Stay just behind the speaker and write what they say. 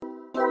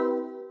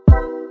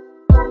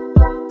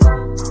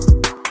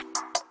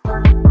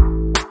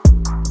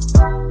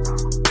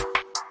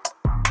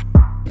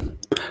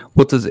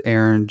What does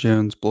Aaron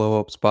Jones' blow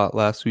up spot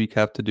last week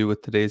have to do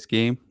with today's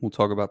game? We'll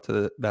talk about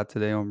that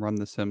today on Run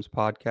the Sims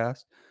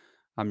podcast.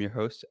 I'm your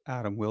host,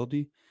 Adam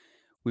Wilde.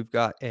 We've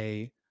got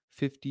a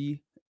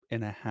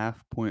 50.5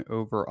 point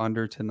over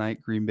under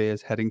tonight. Green Bay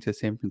is heading to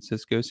San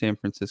Francisco. San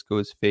Francisco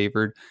is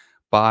favored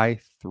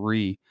by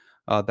 3.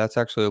 That's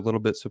actually a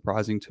little bit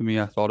surprising to me.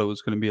 I thought it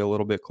was going to be a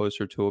little bit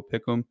closer to a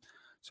pick 'em.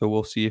 So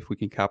we'll see if we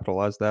can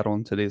capitalize that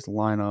on today's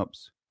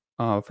lineups.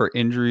 For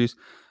injuries,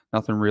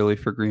 nothing really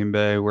for Green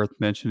Bay worth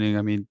mentioning.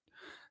 I mean,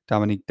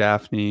 Dominique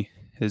Daphne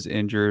is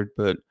injured,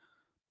 but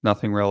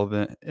nothing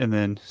relevant. And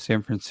then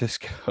San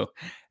Francisco,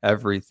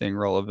 everything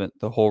relevant.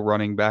 The whole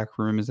running back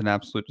room is an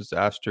absolute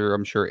disaster.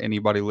 I'm sure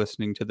anybody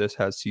listening to this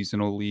has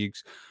seasonal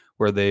leagues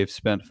where they've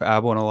spent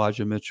Fab on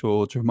Elijah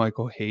Mitchell,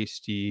 Jermichael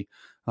Hasty.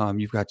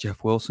 You've got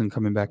Jeff Wilson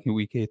coming back in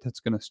week 8. That's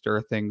going to stir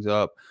things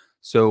up.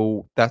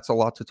 So that's a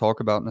lot to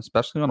talk about. And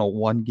especially on a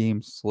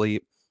one-game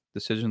slate,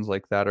 decisions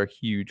like that are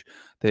huge.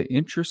 The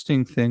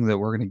interesting thing that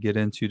we're going to get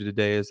into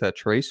today is that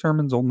Trey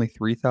Sermon's only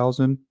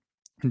 3,000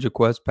 and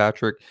Jaquez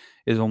Patrick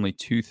is only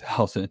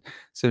 2,000.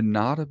 So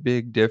not a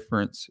big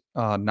difference.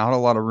 Not a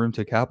lot of room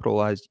to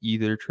capitalize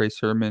either. Trey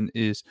Sermon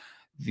is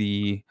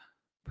the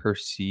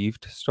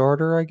perceived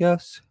starter, I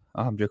guess.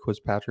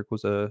 Jaquez Patrick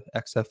was a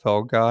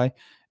XFL guy.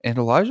 And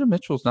Elijah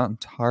Mitchell's not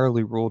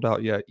entirely ruled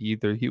out yet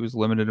either. He was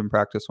limited in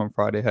practice on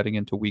Friday heading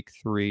into week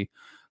 3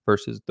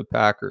 versus the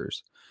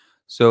Packers.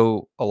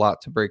 So a lot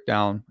to break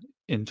down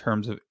in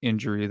terms of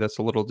injury. That's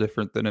a little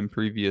different than in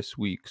previous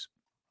weeks.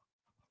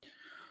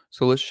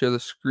 So let's share the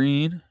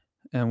screen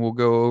and we'll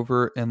go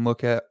over and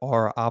look at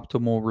our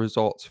optimal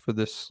results for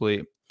this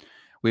slate.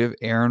 We have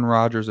Aaron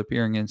Rodgers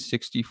appearing in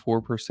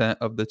 64%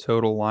 of the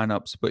total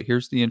lineups. But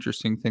here's the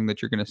interesting thing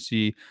that you're going to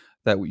see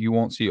that you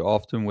won't see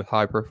often with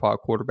high profile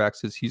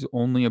quarterbacks is he's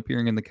only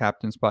appearing in the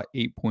captain spot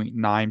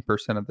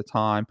 8.9% of the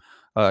time.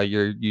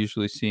 You're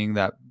usually seeing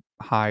that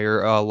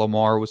higher.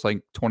 Lamar was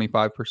like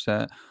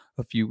 25%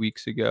 a few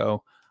weeks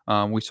ago.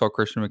 We saw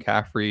Christian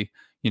McCaffrey,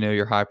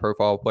 your high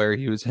profile player.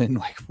 He was in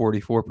like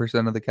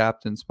 44% of the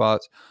captain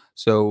spots.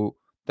 So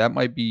that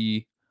might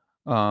be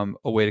a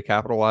way to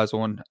capitalize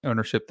on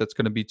ownership that's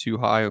going to be too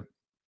high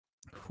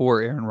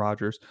for Aaron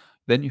Rodgers.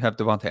 Then you have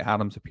Devontae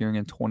Adams appearing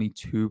in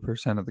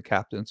 22% of the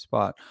captain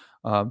spot.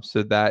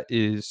 So that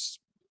is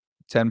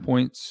 10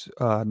 points,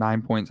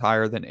 9 points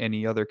higher than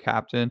any other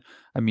captain.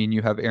 I mean,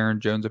 you have Aaron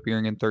Jones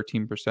appearing in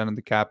 13% of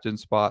the captain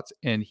spots,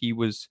 and he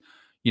was,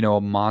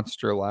 a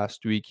monster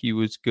last week. He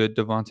was good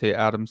Devontae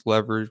Adams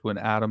leverage when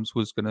Adams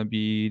was going to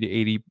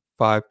be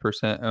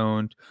 85%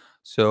 owned.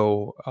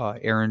 So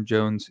Aaron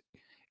Jones.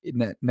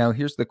 Now,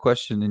 here's the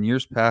question. In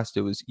years past,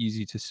 it was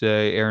easy to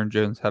say Aaron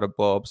Jones had a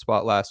blow-up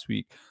spot last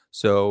week,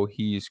 so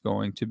he's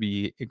going to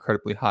be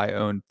incredibly high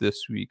owned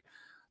this week.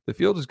 The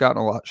field has gotten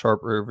a lot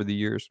sharper over the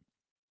years.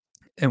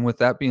 And with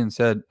that being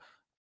said,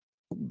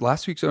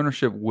 last week's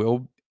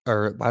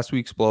last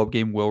week's blow-up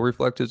game will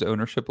reflect his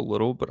ownership a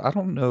little, but I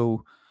don't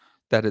know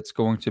that it's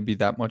going to be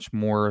that much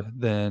more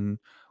than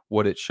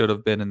what it should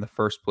have been in the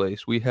first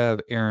place. We have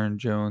Aaron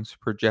Jones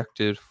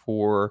projected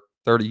for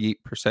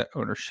 38%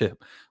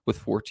 ownership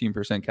with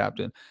 14%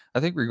 captain.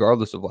 I think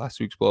regardless of last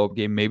week's blow-up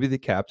game, maybe the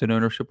captain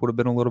ownership would have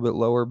been a little bit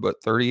lower,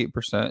 but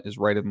 38% is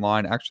right in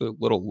line, actually a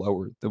little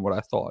lower than what I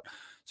thought.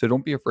 So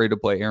don't be afraid to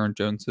play Aaron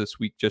Jones this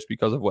week just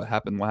because of what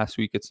happened last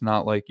week. It's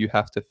not like you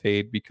have to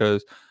fade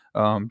because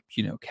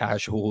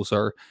casuals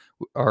are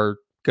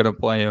going to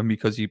play him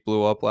because he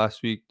blew up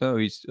last week. No,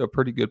 he's a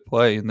pretty good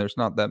play, and there's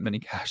not that many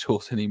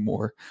casuals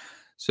anymore.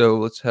 So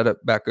let's head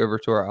back over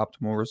to our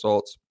optimal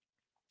results.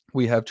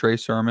 We have Trey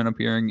Sermon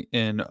appearing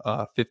in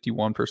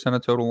 51%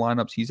 of total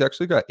lineups. He's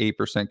actually got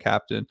 8%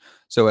 captain.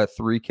 So at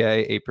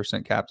 3K,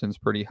 8% captain is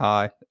pretty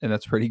high, and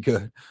that's pretty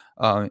good.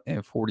 And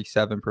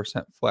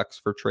 47% flex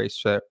for Trey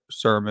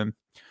Sermon.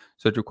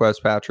 So Jaquez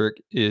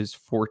Patrick is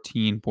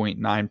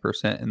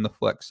 14.9% in the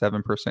flex,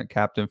 7%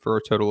 captain for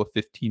a total of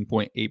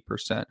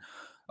 15.8%.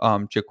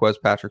 Jaquez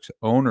Patrick's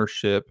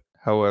ownership,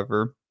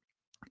 however,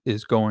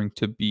 is going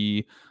to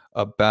be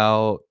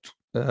about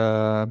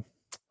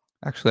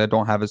actually, I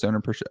don't have his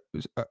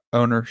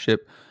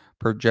ownership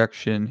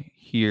projection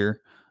here.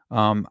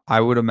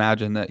 I would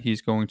imagine that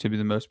he's going to be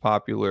the most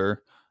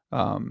popular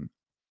punt.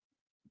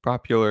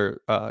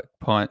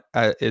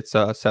 It's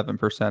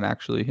 7%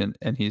 actually,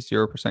 and he's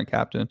 0%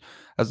 captain,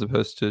 as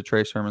opposed to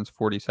Trey Sermon's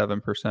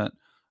 47%,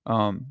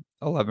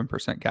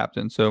 11%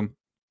 captain. So,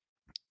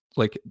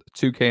 like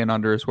 2K and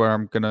under is where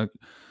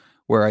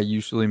I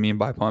usually mean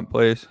by punt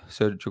plays.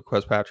 So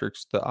Jaquez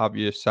Patrick's the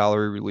obvious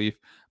salary relief.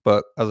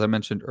 But as I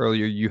mentioned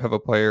earlier, you have a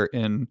player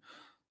in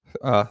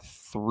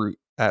through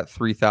at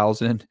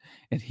 3,000,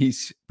 and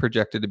he's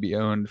projected to be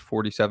owned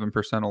 47%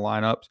 of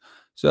lineups.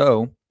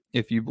 So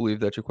if you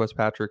believe that Jaquez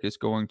Patrick is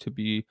going to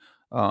be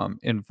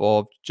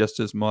involved just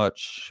as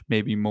much,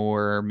 maybe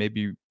more,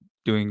 maybe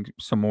doing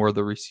some more of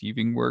the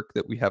receiving work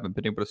that we haven't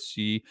been able to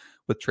see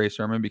with Trey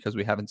Sermon because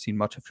we haven't seen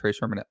much of Trey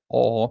Sermon at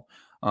all,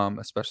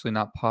 especially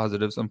not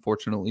positives.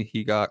 Unfortunately,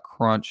 he got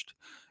crunched,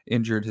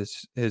 injured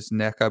his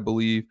neck, I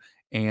believe,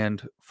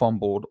 and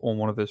fumbled on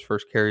one of his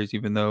first carries,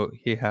 even though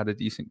he had a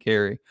decent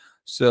carry.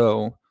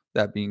 So,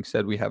 that being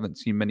said, we haven't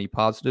seen many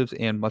positives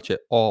and much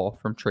at all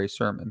from Trey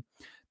Sermon.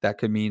 That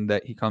could mean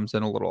that he comes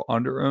in a little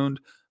under-owned,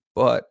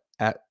 but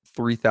at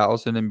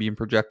 3,000 and being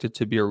projected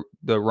to be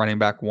the running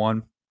back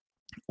one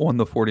on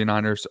the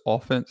 49ers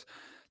offense,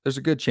 there's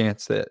a good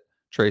chance that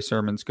Trey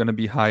Sermon's going to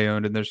be high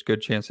owned, and there's a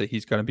good chance that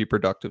he's going to be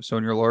productive. So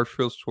in your large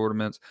field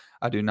tournaments,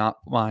 I do not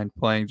mind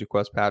playing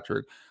Jaquez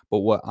Patrick.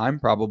 But what I'm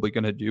probably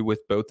going to do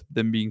with both of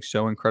them being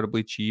so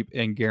incredibly cheap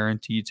and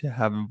guaranteed to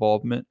have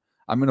involvement,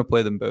 I'm going to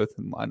play them both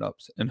in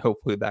lineups, and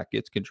hopefully that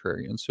gets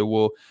contrarian. So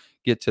we'll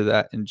get to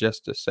that in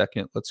just a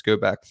second. Let's go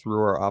back through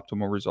our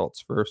optimal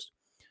results first.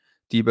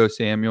 Deebo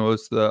Samuel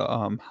is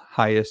the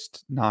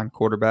highest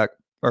non-quarterback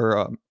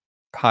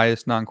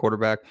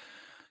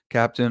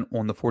captain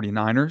on the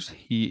 49ers.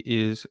 He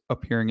is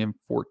appearing in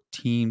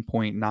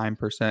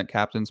 14.9%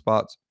 captain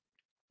spots.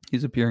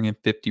 He's appearing in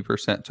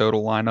 50%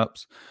 total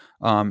lineups.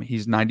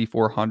 He's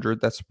 9,400.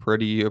 That's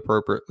pretty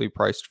appropriately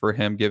priced for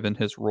him given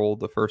his role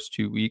the first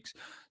 2 weeks.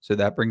 So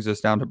that brings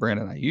us down to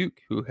Brandon Ayuk,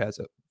 who has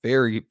a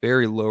very,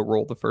 very low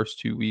role the first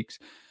 2 weeks.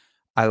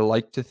 I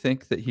like to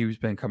think that he's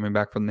been coming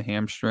back from the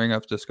hamstring.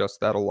 I've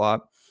discussed that a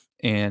lot,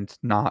 and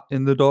not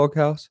in the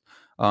doghouse.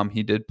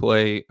 He did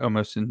play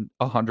almost in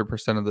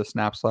 100% of the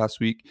snaps last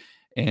week,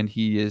 and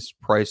he is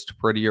priced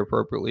pretty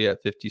appropriately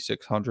at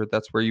 5,600.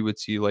 That's where you would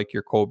see like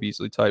your Cole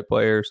Beasley type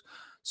players.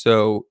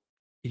 So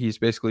he's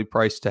basically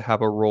priced to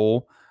have a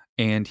role,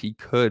 and he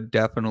could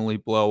definitely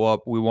blow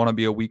up. We want to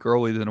be a week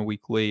early than a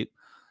week late.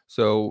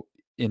 So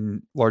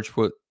in large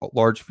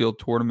field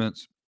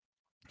tournaments,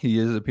 he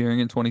is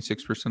appearing in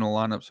 26% of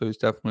lineup, so he's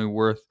definitely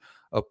worth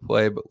a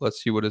play. But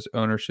let's see what his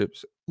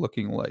ownership's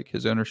looking like.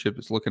 His ownership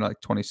is looking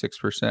like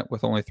 26%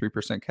 with only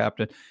 3%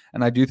 captain,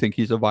 and I do think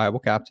he's a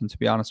viable captain, to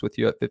be honest with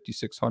you, at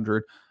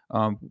 5,600.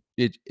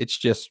 It's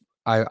just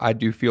I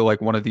do feel like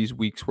one of these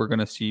weeks we're going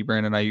to see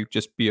Brandon Ayuk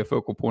just be a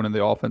focal point of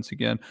the offense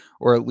again,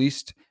 or at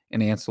least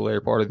an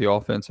ancillary part of the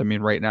offense. I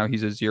mean, right now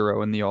he's a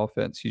zero in the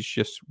offense. He's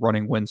just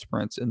running wind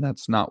sprints, and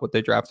that's not what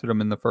they drafted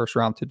him in the first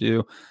round to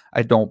do.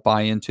 I don't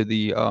buy into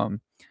the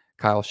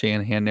Kyle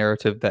Shanahan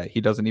narrative that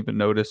he doesn't even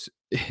notice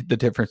the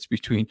difference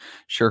between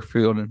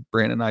Sherfield and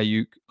Brandon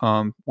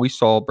Ayuk. We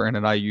saw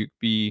Brandon Ayuk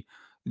be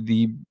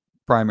the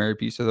primary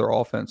piece of their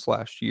offense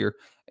last year,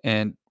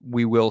 and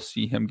we will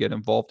see him get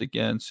involved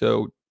again.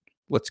 So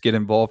let's get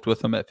involved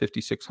with him at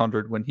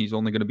 5,600 when he's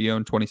only going to be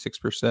owned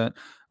 26%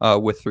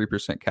 with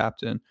 3%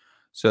 captain.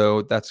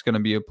 So that's going to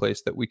be a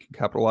place that we can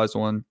capitalize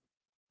on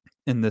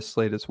in this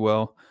slate as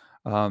well.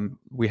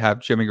 We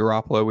have Jimmy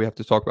Garoppolo. We have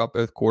to talk about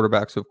both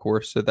quarterbacks, of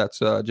course. So that's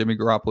Jimmy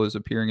Garoppolo is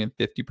appearing in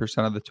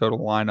 50% of the total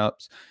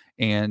lineups,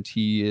 and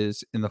he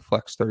is in the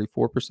flex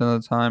 34%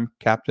 of the time,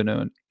 captain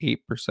owned 8%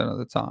 of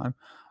the time.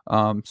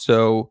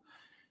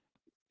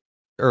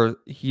 Or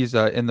he's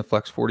in the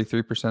flex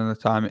 43% of the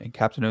time, and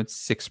captain owned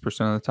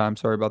 6% of the time.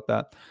 Sorry about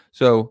that.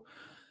 So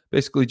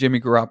basically,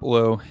 Jimmy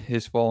Garoppolo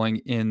is falling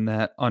in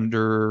that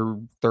under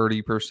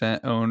 30%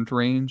 owned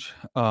range.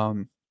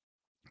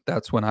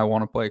 That's when I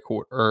want to play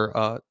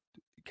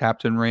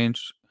captain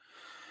range.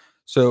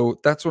 So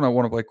that's when I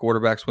want to play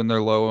quarterbacks when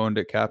they're low owned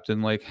at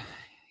captain. Like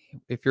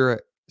if you're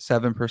at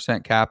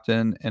 7%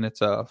 captain and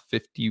it's a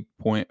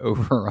 50-point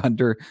over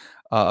under,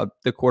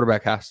 the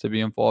quarterback has to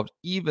be involved,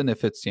 even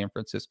if it's San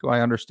Francisco.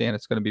 I understand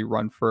it's going to be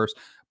run first,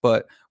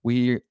 but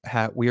we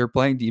are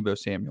playing Deebo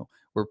Samuel.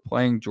 We're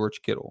playing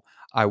George Kittle.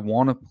 I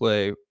want to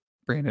play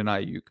Brandon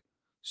Ayuk.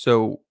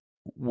 So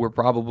we're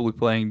probably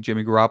playing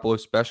Jimmy Garoppolo,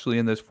 especially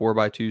in those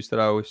 4x2s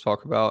that I always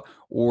talk about,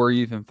 or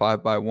even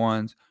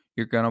 5x1s.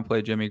 You're going to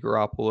play Jimmy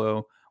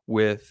Garoppolo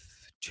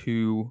with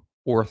 2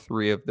 or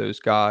 3 of those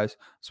guys,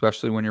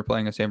 especially when you're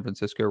playing a San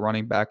Francisco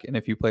running back. And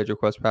if you play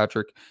Jaquez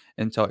Patrick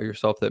and tell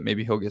yourself that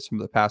maybe he'll get some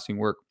of the passing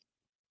work,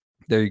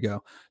 there you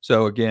go.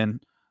 So again,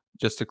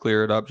 just to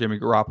clear it up, Jimmy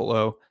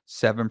Garoppolo,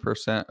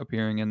 7%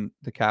 appearing in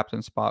the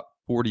captain spot,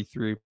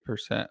 43%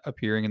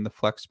 appearing in the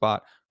flex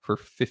spot for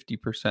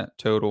 50%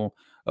 total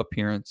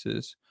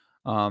appearances.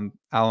 Allen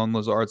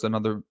Lazard's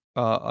another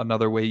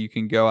way you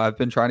can go. I've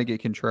been trying to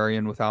get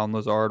contrarian with Allen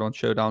Lazard on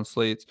showdown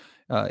slates.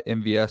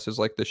 MVS is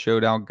like the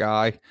showdown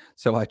guy,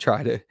 so I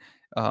try to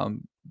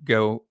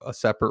go a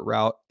separate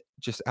route.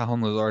 Just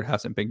Allen Lazard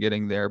hasn't been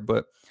getting there,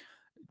 but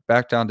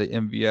back down to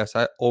MVS,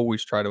 I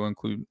always try to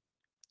include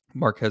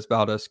Marquez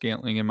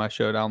Valdes-Scantling in my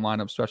showdown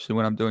lineup, especially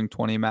when I'm doing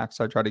 20 max.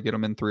 I try to get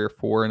him in 3 or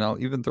 4, and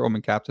I'll even throw him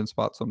in captain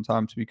spots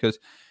sometimes because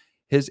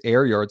his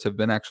air yards have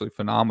been actually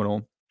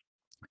phenomenal.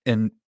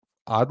 And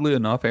oddly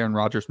enough, Aaron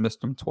Rodgers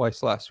missed him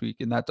twice last week,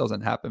 and that doesn't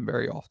happen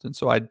very often.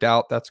 So I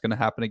doubt that's going to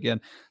happen again,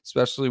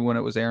 especially when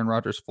it was Aaron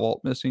Rodgers' fault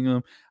missing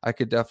him. I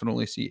could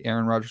definitely see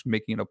Aaron Rodgers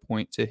making it a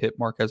point to hit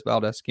Marquez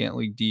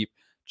Valdes-Scantling deep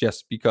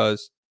just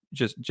because,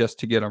 just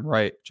to get him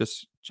right,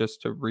 just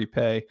to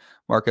repay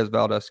Marquez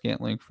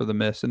Valdes-Scantling for the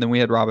miss. And then we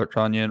had Robert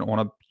Tonyan on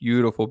a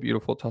beautiful,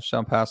 beautiful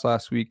touchdown pass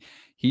last week.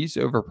 He's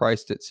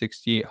overpriced at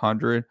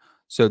 6,800.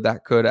 So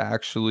that could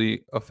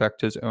actually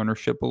affect his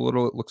ownership a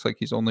little. It looks like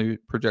he's only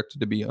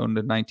projected to be owned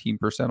at 19%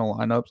 of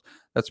lineups.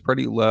 That's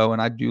pretty low,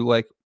 and I do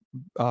like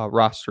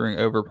rostering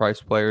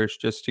overpriced players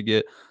just to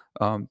get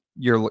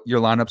your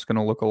lineup's going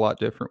to look a lot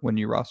different when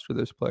you roster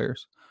those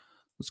players.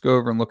 Let's go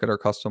over and look at our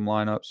custom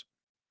lineups.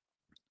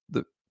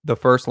 The the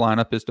first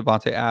lineup is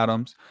Devontae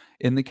Adams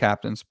in the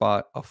captain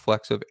spot, a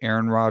flex of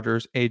Aaron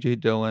Rodgers, AJ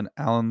Dillon,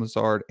 Alan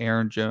Lazard,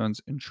 Aaron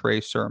Jones, and Trey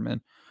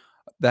Sermon.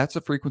 That's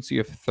a frequency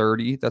of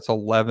 30. That's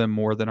 11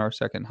 more than our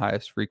second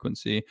highest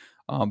frequency.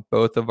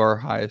 Both of our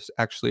highest,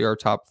 actually, our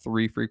top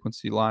three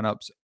frequency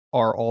lineups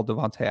are all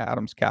Devontae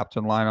Adams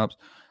captain lineups.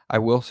 I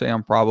will say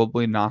I'm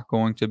probably not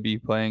going to be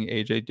playing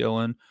AJ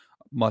Dillon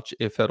much,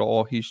 if at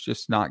all. He's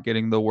just not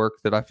getting the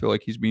work that I feel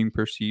like he's being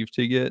perceived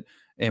to get.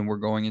 And we're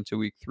going into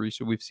week 3.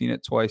 So we've seen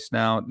it twice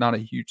now. Not a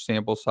huge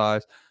sample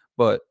size,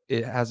 but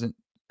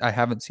I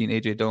haven't seen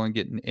AJ Dillon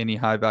getting any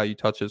high value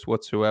touches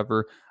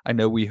whatsoever. I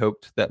know we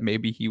hoped that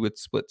maybe he would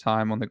split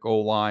time on the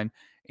goal line,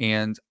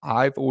 and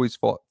I've always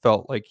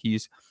felt like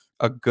he's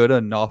a good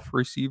enough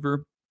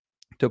receiver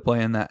to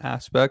play in that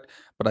aspect.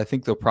 But I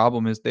think the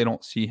problem is they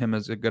don't see him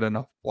as a good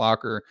enough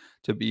blocker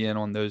to be in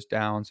on those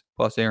downs.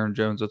 Plus, Aaron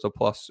Jones is a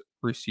plus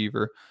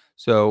receiver.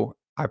 So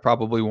I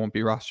probably won't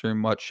be rostering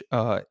much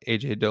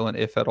AJ Dillon,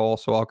 if at all.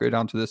 So I'll go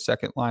down to the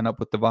second lineup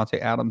with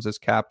Devontae Adams as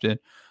captain,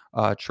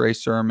 Trey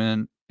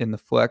Sermon in the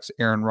flex,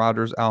 Aaron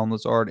Rodgers, Alan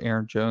Lazard,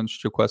 Aaron Jones,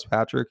 Jaquez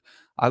Patrick.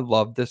 I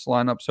love this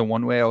lineup. So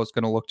one way I was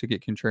going to look to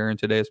get contrarian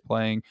today is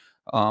playing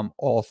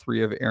all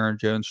three of Aaron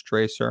Jones,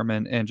 Trey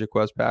Sermon, and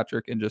Jaquez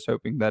Patrick, and just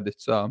hoping that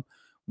it's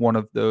one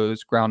of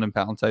those ground and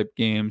pound type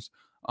games.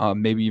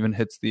 Maybe even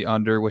hits the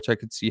under, which I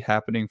could see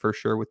happening for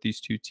sure with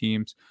these two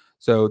teams.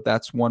 So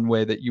that's one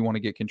way that you want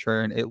to get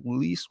contrarian, at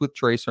least with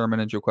Trey Sermon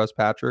and Jaquez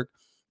Patrick.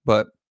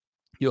 But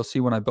you'll see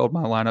when I build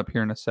my lineup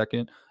here in a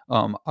second.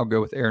 I'll go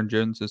with Aaron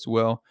Jones as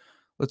well.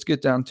 Let's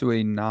get down to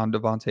a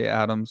non-Devontae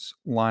Adams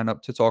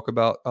lineup to talk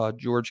about.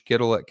 George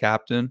Kittle at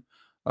captain,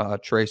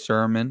 Trey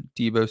Sermon,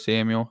 Deebo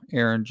Samuel,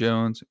 Aaron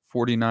Jones,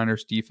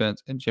 49ers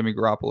defense, and Jimmy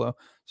Garoppolo.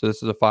 So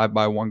this is a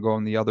 5x1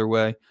 going the other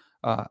way.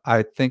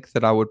 I think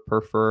that I would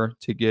prefer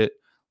to get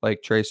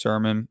like Trey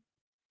Sermon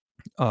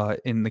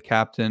in the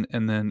captain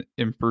and then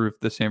improve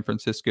the San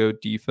Francisco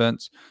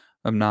defense.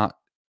 I'm not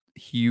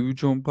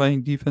huge on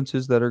playing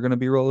defenses that are going to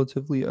be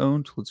relatively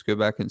owned. Let's go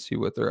back and see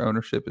what their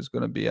ownership is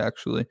going to be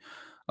actually.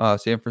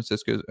 San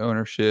Francisco's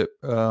ownership,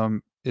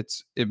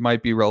 it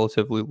might be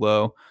relatively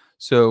low.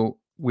 So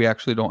we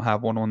actually don't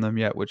have one on them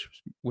yet, which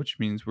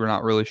means we're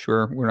not really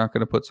sure. We're not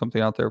going to put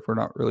something out there if we're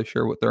not really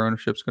sure what their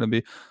ownership is going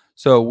to be.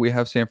 So we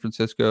have San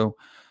Francisco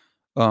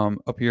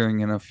appearing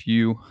in a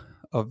few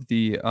of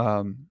the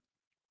optimal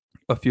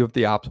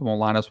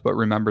lineups, but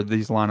remember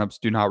these lineups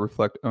do not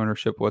reflect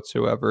ownership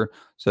whatsoever.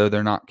 So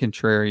they're not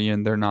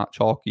contrarian, they're not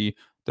chalky.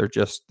 They're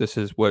just, this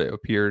is what it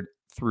appeared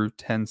through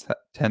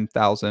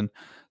 10,000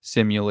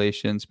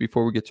 simulations.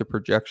 Before we get to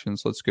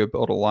projections, let's go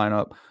build a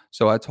lineup.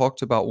 So I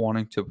talked about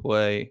wanting to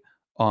play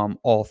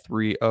all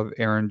three of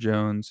Aaron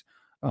Jones,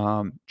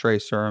 Trey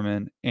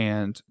Sermon,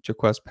 and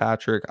Jaquez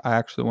Patrick. I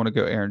actually want to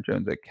go Aaron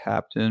Jones at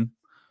captain,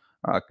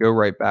 go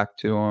right back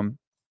to him,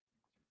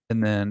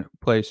 and then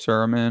play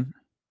Sermon.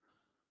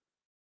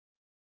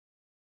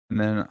 And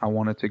then I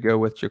wanted to go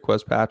with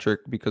Jaquez Patrick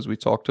because we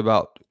talked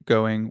about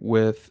going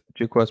with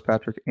Jaquez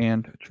Patrick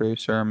and Trey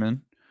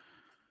Sermon.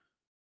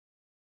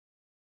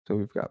 So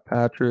we've got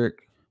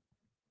Patrick.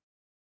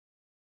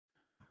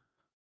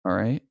 All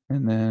right.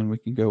 And then we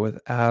can go with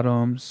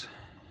Adams.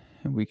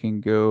 And we can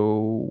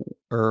go,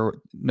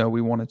 or no, we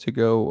wanted to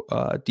go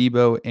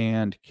Deebo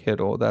and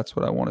Kittle. That's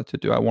what I wanted to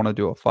do. I want to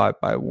do a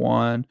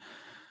 5x1.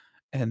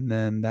 And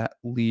then that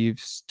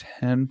leaves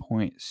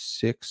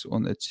 10.6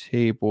 on the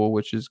table,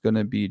 which is going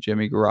to be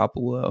Jimmy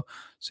Garoppolo.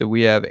 So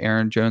we have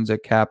Aaron Jones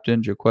at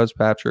captain, Jaquez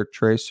Patrick,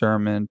 Trey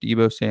Sermon,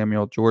 Deebo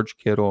Samuel, George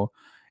Kittle,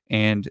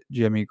 and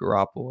Jimmy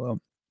Garoppolo.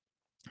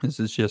 This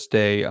is just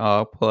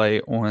a play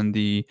on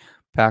the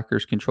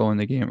Packers controlling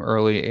the game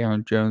early.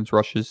 Aaron Jones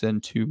rushes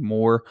into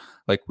more,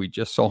 like we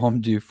just saw him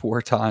do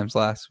 4 times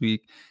last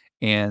week.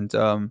 And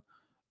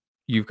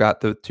you've got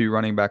the 2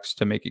 running backs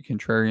to make it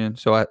contrarian.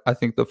 So I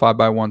think the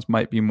 5x1s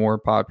might be more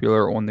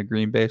popular on the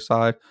Green Bay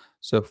side.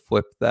 So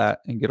flip that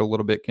and get a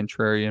little bit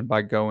contrarian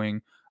by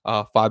going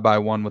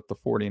 5x1 with the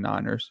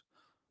 49ers.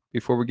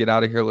 Before we get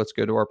out of here, let's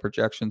go to our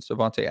projections.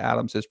 Devontae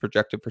Adams is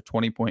projected for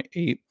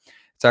 20.8.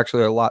 It's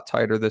actually a lot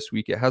tighter this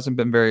week. It hasn't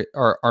been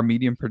our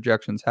medium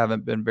projections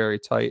haven't been very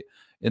tight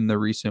in the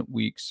recent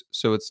weeks.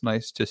 So it's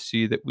nice to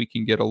see that we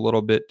can get a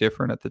little bit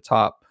different at the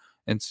top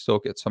and still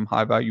get some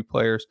high value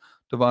players.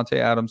 Devontae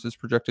Adams is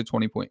projected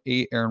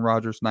 20.8, Aaron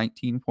Rodgers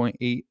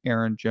 19.8,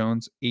 Aaron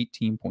Jones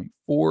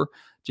 18.4,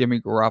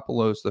 Jimmy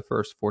Garoppolo is the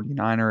first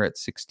 49er at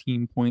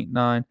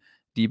 16.9,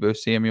 Deebo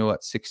Samuel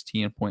at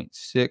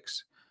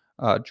 16.6,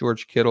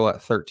 George Kittle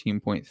at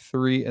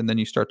 13.3, and then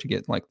you start to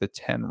get like the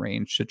 10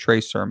 range to Trey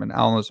Sermon,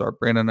 Alan Lazard,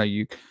 Brandon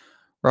Ayuk,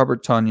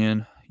 Robert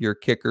Tonyan, your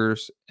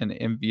kickers, and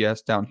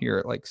MVS down here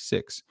at like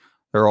 6.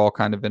 they're all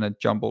kind of in a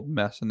jumbled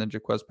mess. And then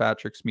Jaquez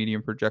Patrick's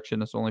median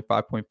projection is only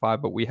 5.5,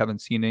 but we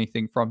haven't seen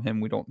anything from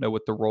him. We don't know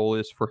what the role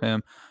is for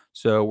him.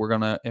 So we're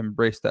going to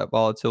embrace that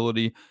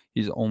volatility.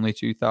 He's only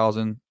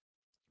 2,000.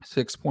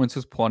 6 points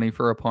is plenty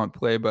for a punt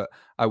play, but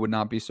I would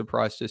not be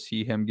surprised to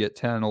see him get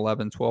 10,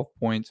 11, 12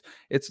 points.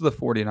 It's the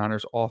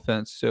 49ers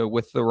offense. So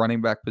with the running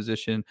back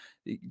position,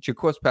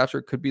 Jaquez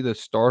Patrick could be the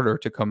starter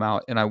to come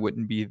out, and I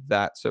wouldn't be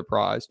that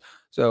surprised.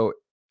 So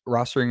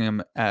rostering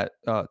him at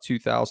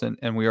 2,000,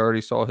 and we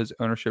already saw his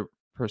ownership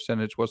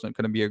percentage wasn't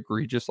going to be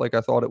egregious like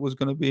I thought it was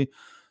going to be.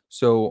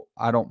 So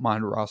I don't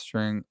mind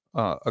rostering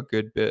a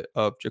good bit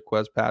of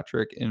Jaquez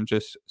Patrick and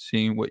just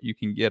seeing what you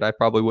can get. I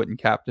probably wouldn't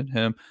captain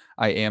him.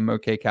 I am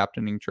okay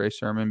captaining Trey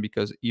Sermon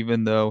because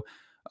even though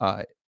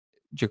uh,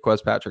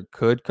 Jaquez Patrick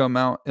could come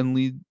out and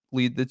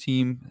lead the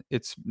team,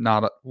 it's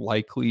not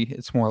likely.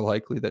 It's more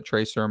likely that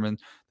Trey Sermon,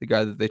 the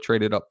guy that they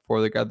traded up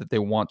for, the guy that they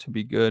want to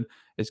be good,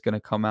 is going to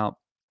come out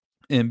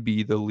and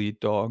be the lead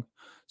dog.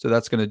 So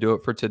that's going to do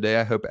it for today.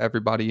 I hope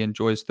everybody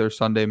enjoys their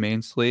Sunday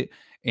main slate,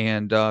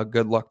 and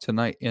good luck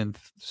tonight in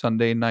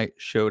Sunday Night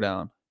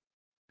Showdown.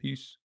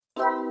 Peace.